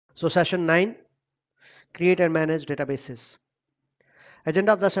So session 9, create and manage databases.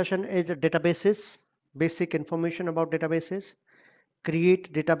 Agenda of the session is databases, basic information about databases,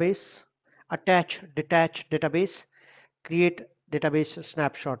 create database, attach, detach database, create database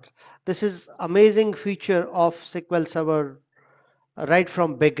snapshot. This is amazing feature of SQL Server right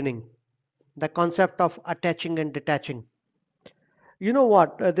from beginning. The concept of attaching and detaching. You know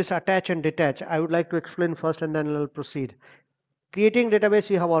what? This attach and detach, I would like to explain first and then I'll proceed. Creating database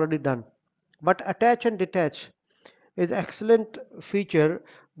we have already done. But attach and detach is excellent feature.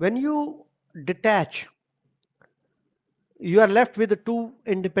 When you detach, you are left with the two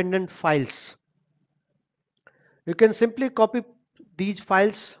independent files. You can simply copy these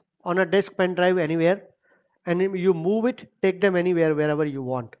files on a disk pen drive anywhere and you move it, take them anywhere, wherever you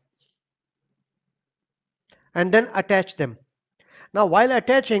want, and then attach them. Now, while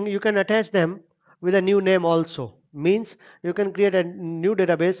attaching, you can attach them with a new name also. Means you can create a new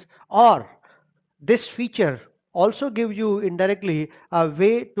database, or this feature also gives you indirectly a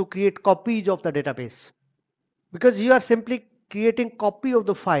way to create copies of the database, because you are simply creating copy of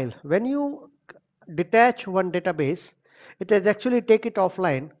the file. When you detach one database, it is actually take it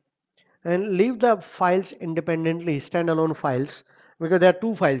offline and leave the files independently, standalone files, because there are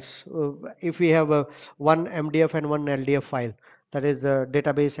two files. If we have one MDF and one LDF file, that is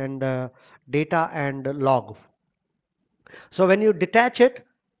database and data and log. So when you detach it,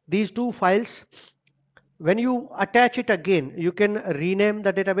 these two files, when you attach it again, you can rename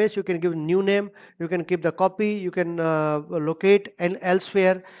the database, you can give new name, you can keep the copy, you can locate and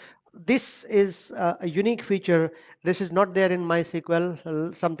elsewhere. This is a unique feature. This is not there in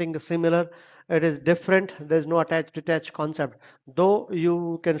MySQL, something similar. It is different. There's no attach detach concept. Though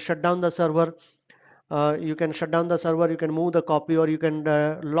you can shut down the server, you can move the copy, or you can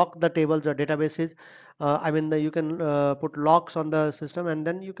lock the tables or databases. You can put locks on the system, and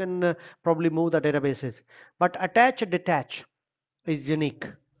then you can probably move the databases. But attach detach is unique.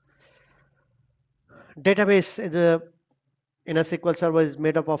 Database is in a SQL Server is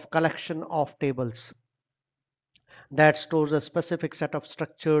made up of collection of tables that stores a specific set of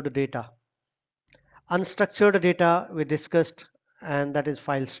structured data. Unstructured data we discussed, and that is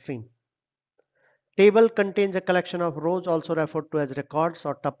file stream. Table contains a collection of rows, also referred to as records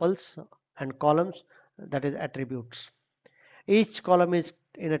or tuples, and columns, that is attributes. Each column is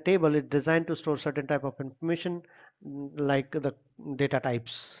in a table is designed to store certain type of information, like the data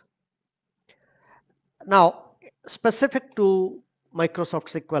types. Now, specific to Microsoft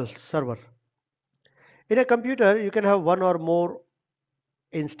SQL Server, in a computer you can have one or more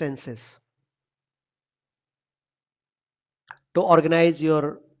instances to organize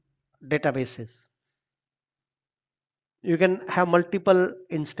your databases. You can have multiple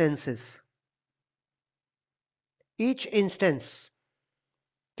instances. Each instance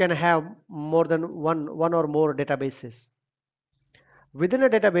can have more than one or more databases. Within a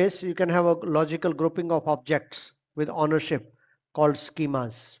database, you can have a logical grouping of objects with ownership called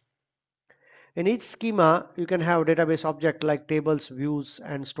schemas. In each schema, you can have database object like tables, views,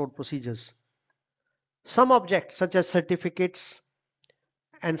 and stored procedures. Some objects, such as certificates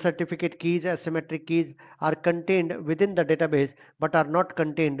and certificate keys, asymmetric keys, are contained within the database but are not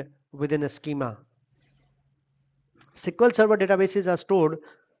contained within a schema. SQL Server databases are stored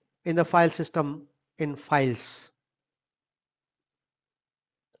in the file system in files.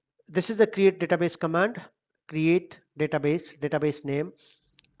 This is the create database command. Create database, database name,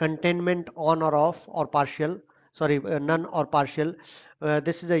 containment on or off or partial, none or partial.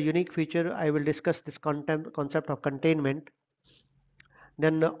 This is a unique feature. I will discuss this concept of containment.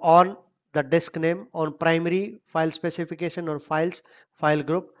 Then on the disk name, on primary file specification or files, file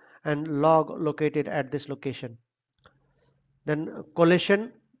group, and log located at this location. Then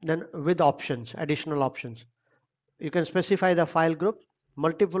collision, then with options, additional options. You can specify the file group.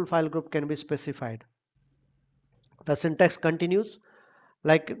 Multiple file group can be specified. The syntax continues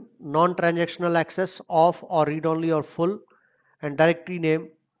like non-transactional access, off or read-only or full, and directory name.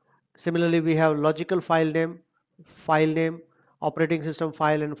 Similarly, we have logical file name, operating system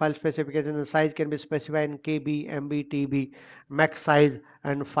file, and file specification. The size can be specified in KB, MB, TB, max size,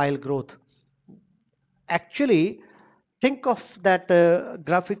 and file growth. Actually, think of that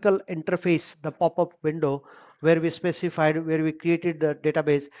graphical interface, the pop-up window where we specified, where we created the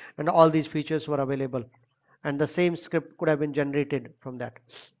database, and all these features were available. And the same script could have been generated from that.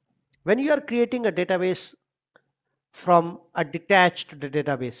 When you are creating a database from a detached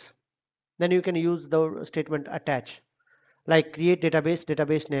database, then you can use the statement attach, like create database,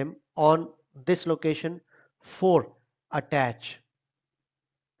 database name on this location for attach.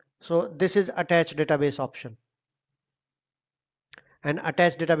 So this is attach database option. and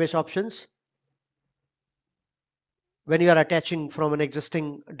attach database options when you are attaching from an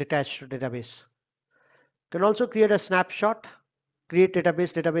existing detached database. You can also create a snapshot, create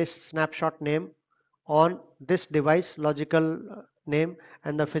database snapshot name on this device, logical name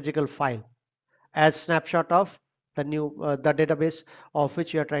and the physical file as snapshot of the database of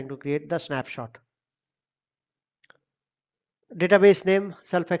which you are trying to create the snapshot. Database name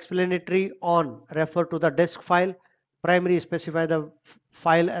self-explanatory, on refer to the disk file, primary specify the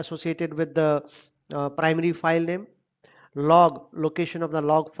file associated with the primary file name, log location of the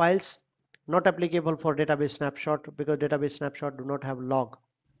log files, not applicable for database snapshot because database snapshot do not have log.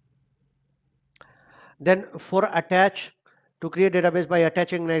 Then for attach, to create database by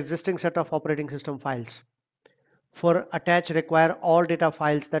attaching an existing set of operating system files. For attach require all data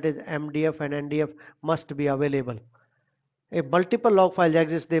files, that is MDF and NDF must be available. If multiple log files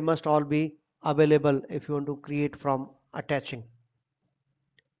exist, they must all be available if you want to create from attaching.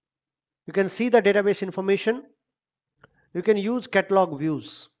 You can see the database information. You can use catalog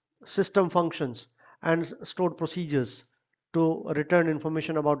views, system functions, and stored procedures to return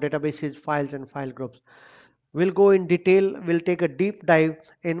information about databases, files, and file groups. We'll go in detail. We'll take a deep dive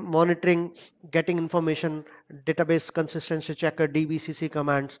in monitoring, getting information, database consistency checker, DBCC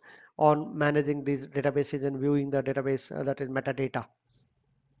commands on managing these databases and viewing the database, that is metadata.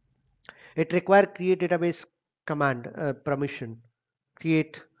 It requires create database command permission,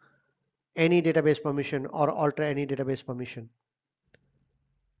 create any database permission or alter any database permission.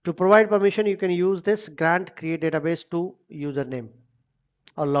 To provide permission, you can use this grant create database to username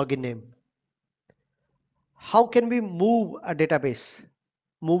or login name. How can we move a database?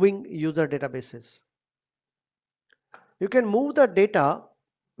 Moving user databases. You can move the data,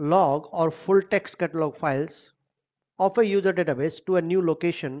 log or full text catalog files of a user database to a new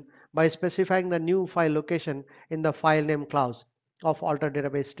location by specifying the new file location in the file name clause of alter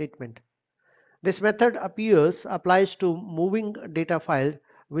database statement. This method applies to moving data files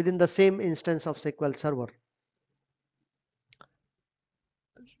within the same instance of SQL Server.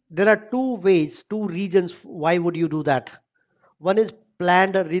 There are two ways, two regions. Why would you do that? One is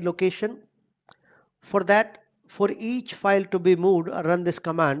planned relocation. For that, for each file to be moved, run this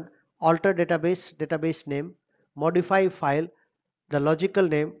command: alter database name, modify file, the logical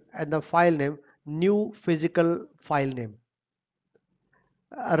name and the file name, new physical file name.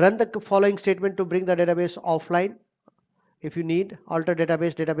 Run the following statement to bring the database offline. If you need, alter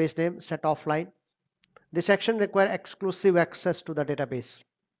database name, set offline. This action requires exclusive access to the database.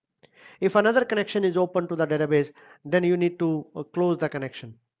 If another connection is open to the database, then you need to close the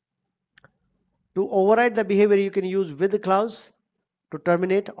connection. To override the behavior, you can use with clause. To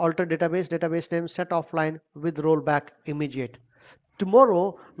terminate, alter database name, set offline with rollback immediate.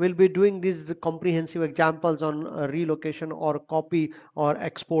 Tomorrow we'll be doing these comprehensive examples on relocation or copy or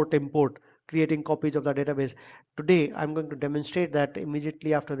export import, creating copies of the database. Today I'm going to demonstrate that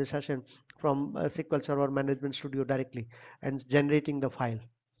immediately after the session from SQL Server Management Studio directly and generating the file.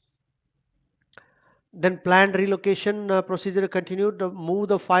 Then planned relocation procedure continued. Move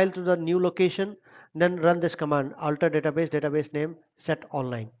the file to the new location, then run this command: alter database name, set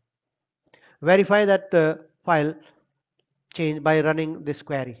online. Verify that file change by running this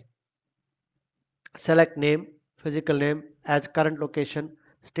query. Select name, physical name as current location,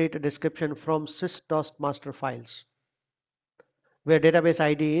 state a description from sys.dos master files, where database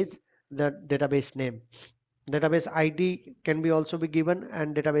ID is the database name. Database ID can be also be given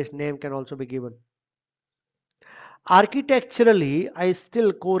and database name can also be given. Architecturally, I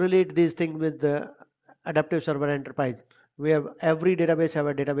still correlate these things with the adaptive server enterprise. We have every database have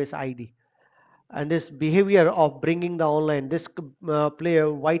a database ID, and this behavior of bringing the online, this play a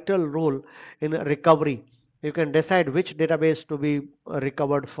vital role in recovery. You can decide which database to be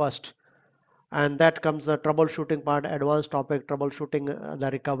recovered first, and that comes the troubleshooting part, advanced topic, troubleshooting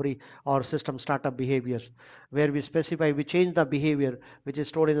the recovery or system startup behaviors, where we specify, we change the behavior which is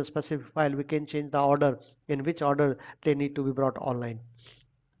stored in a specific file. We can change the order, in which order they need to be brought online.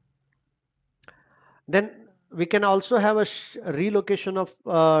 Then we can also have a relocation of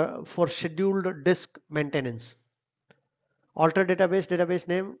for scheduled disk maintenance. Alter database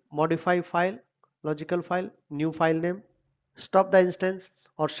name, modify file, logical file, new file name, stop the instance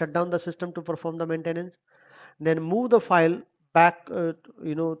or shut down the system to perform the maintenance. Then move the file back to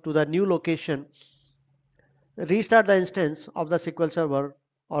the new location, restart the instance of the SQL Server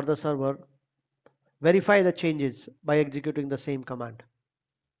or the server, verify the changes by executing the same command.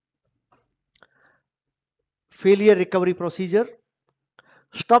 Failure recovery procedure: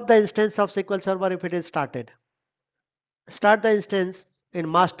 stop the instance of SQL Server if it is started. Start the instance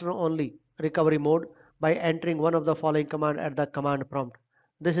in master only recovery mode by entering one of the following command at the command prompt.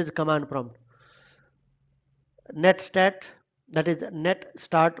 This is command prompt. Netstat, that is net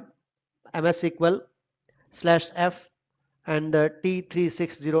start ms SQL /f and the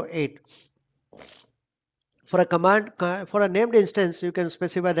T3608. For a command, for a named instance, you can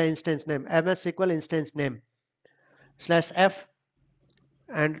specify the instance name ms SQL instance name /f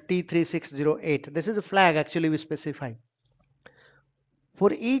and T3608. This is a flag actually we specify.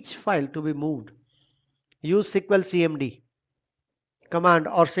 For each file to be moved, use SQL CMD command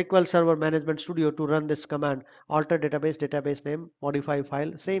or SQL Server Management Studio to run this command. Alter database name, modify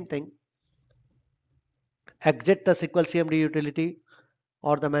file, same thing. Exit the SQL CMD utility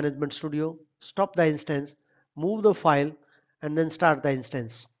or the Management Studio, stop the instance, move the file and then start the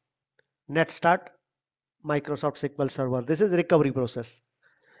instance. Net start Microsoft SQL Server. This is recovery process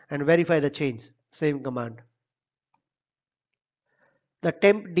and verify the change. Same command. The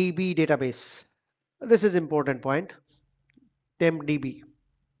Tempdb database. This is important point. Tempdb.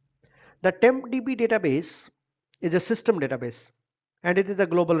 The Tempdb database is a system database and it is a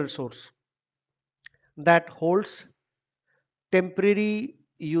global resource that holds temporary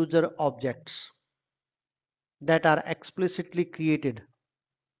user objects that are explicitly created,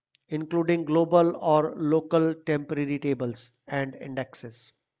 including global or local temporary tables and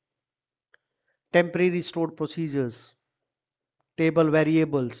indexes, temporary stored procedures, table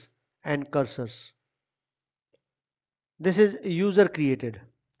variables, and cursors. This is user created,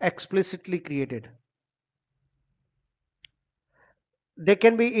 explicitly created. They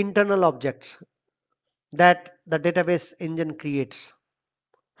can be internal objects that the database engine creates.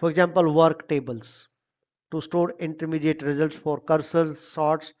 For example, work tables to store intermediate results for cursors,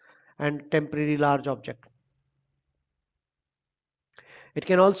 sorts, and temporary large object. It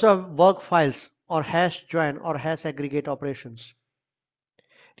can also have work files or hash join or hash aggregate operations.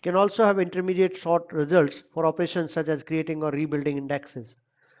 It can also have intermediate sort results for operations such as creating or rebuilding indexes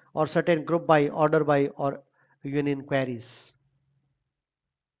or certain group by, order by, or union queries.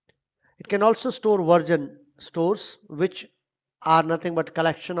 It can also store version stores, which are nothing but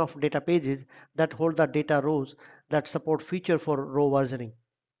collection of data pages that hold the data rows that support feature for row versioning.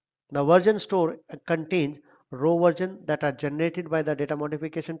 The version store contains row version that are generated by the data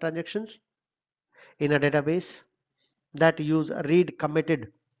modification transactions in a database that use read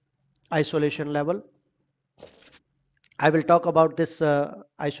committed isolation level. I will talk about this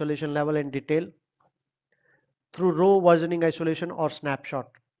isolation level in detail through row versioning isolation or snapshot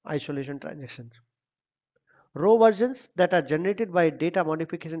isolation transactions. Row versions that are generated by data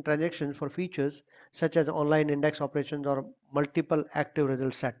modification transactions for features such as online index operations or multiple active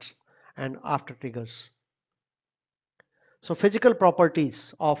result sets and after triggers. So physical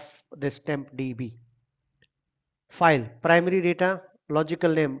properties of this Tempdb. File, primary data,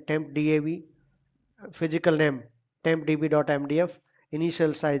 logical name Tempdb, physical name tempdb.mdf,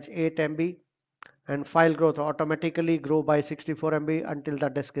 initial size 8 MB, and file growth automatically grow by 64 MB until the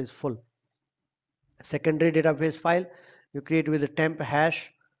disk is full. Secondary database file you create with the temp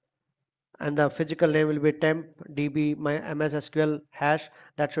hash and the physical name will be tempdb my ms SQL hash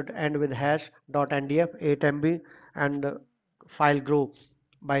that should end with hash.ndf 8 MB and file grow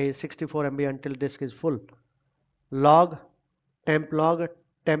by 64 MB until disk is full. Log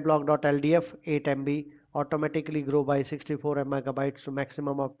templog.ldf 8 MB automatically grow by 64 megabytes to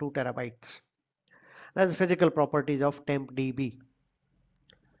maximum of 2 terabytes. That's physical properties of Tempdb.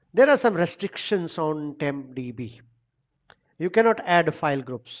 There are some restrictions on Tempdb. You cannot add file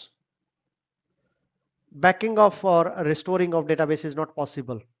groups. Backing off or restoring of database is not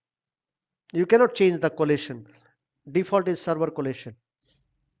possible. You cannot change the collation. Default is server collation.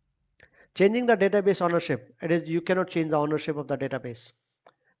 Changing the database ownership, it is you cannot change the ownership of the database.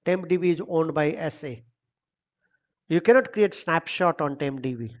 Tempdb is owned by SA. You cannot create snapshot on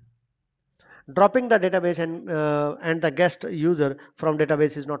Tempdb. Dropping the database and the guest user from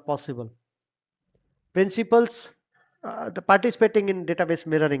database is not possible. Principles, the participating in database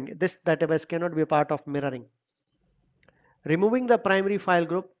mirroring. This database cannot be a part of mirroring. Removing the primary file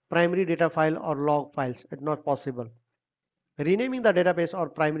group, primary data file or log files is not possible. Renaming the database or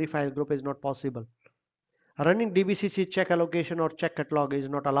primary file group is not possible. Running dbcc check allocation or check catalog is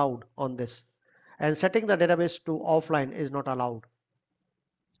not allowed on this. And setting the database to offline is not allowed.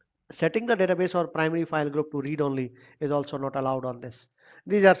 Setting the database or primary file group to read only is also not allowed on this.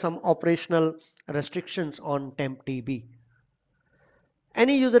 These are some operational restrictions on Tempdb.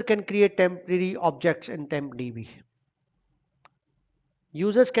 Any user can create temporary objects in Tempdb.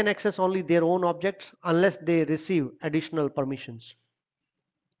 Users can access only their own objects unless they receive additional permissions.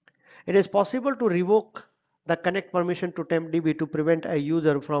 It is possible to revoke the connect permission to Tempdb to prevent a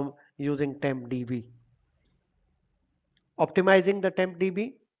user from using Tempdb. optimizing the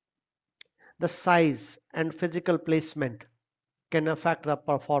Tempdb, the size and physical placement can affect the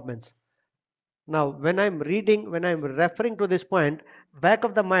performance. Now, when I'm referring to this point, back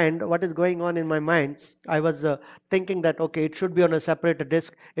of the mind, what is going on in my mind, I was thinking that, okay, it should be on a separate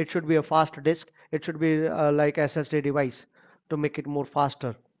disk, it should be a fast disk, it should be like SSD device to make it more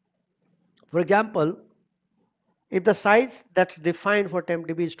faster. For example, if the size that's defined for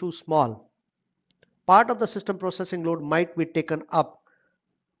TempDB is too small, part of the system processing load might be taken up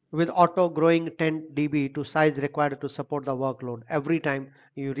with auto growing 10 dB to size required to support the workload every time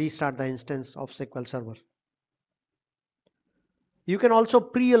you restart the instance of SQL Server. You can also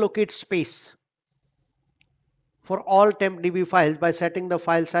pre-allocate space for all Tempdb files by setting the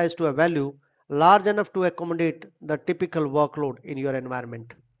file size to a value large enough to accommodate the typical workload in your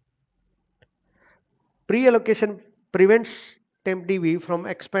environment. Pre-allocation prevents Tempdb from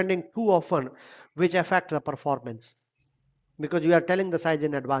expanding too often, which affects the performance because you are telling the size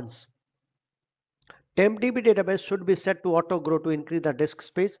in advance. Tempdb database should be set to auto grow to increase the disk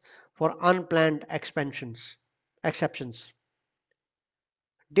space for unplanned exceptions.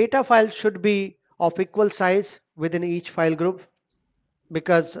 Data files should be of equal size within each file group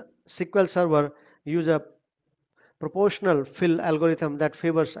because SQL Server uses a proportional fill algorithm that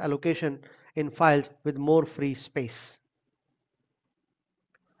favors allocation in files with more free space.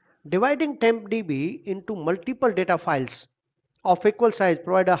 Dividing Tempdb into multiple data files of equal size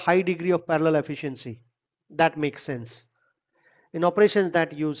provide a high degree of parallel efficiency. That makes sense in operations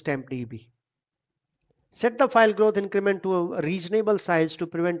that use Tempdb. Set the file growth increment to a reasonable size to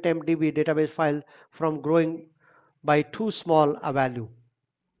prevent Tempdb database file from growing by too small a value.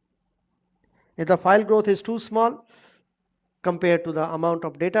 If the file growth is too small compared to the amount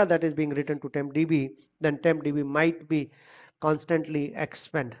of data that is being written to Tempdb, then Tempdb might have to constantly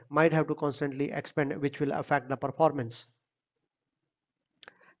expand, which will affect the performance.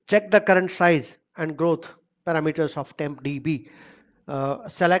 Check the current size and growth parameters of Tempdb.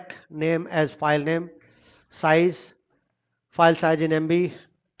 Select name as file name, size, file size in MB,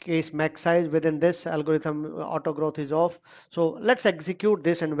 case max size. Within this algorithm, auto growth is off. So let's execute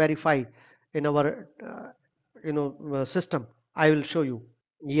this and verify in our system. I will show you.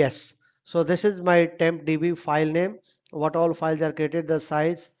 Yes. So this is my Tempdb file name. What all files are created, the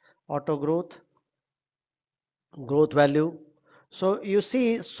size, auto growth, growth value. So you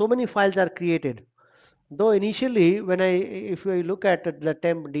see so many files are created. Though initially if I look at the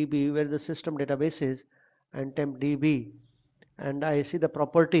Tempdb where the system database is and Tempdb and I see the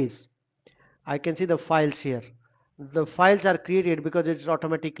properties, I can see the files here. The files are created because it's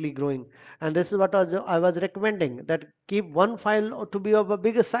automatically growing, and this is what I was recommending, that keep one file to be of a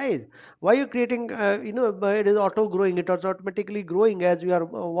bigger size. Why are you creating it is auto growing, it is automatically growing as you are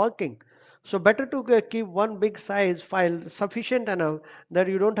working. So better to keep one big size file sufficient enough that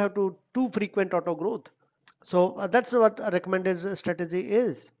you don't have to too frequent auto growth. So that's what a recommended strategy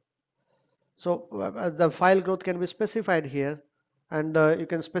is. So the file growth can be specified here, and you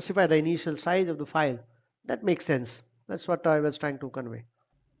can specify the initial size of the file. That makes sense. That's what I was trying to convey.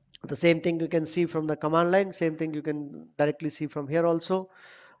 The same thing you can see from the command line, same thing you can directly see from here also.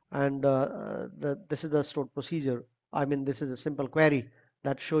 And this is the stored procedure. I mean, this is a simple query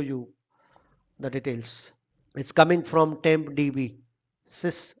that show you the details. It's coming from Tempdb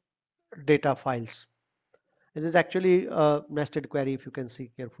sys data files. It is actually a nested query if you can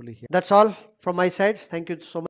see carefully here. That's all from my side. Thank you so much.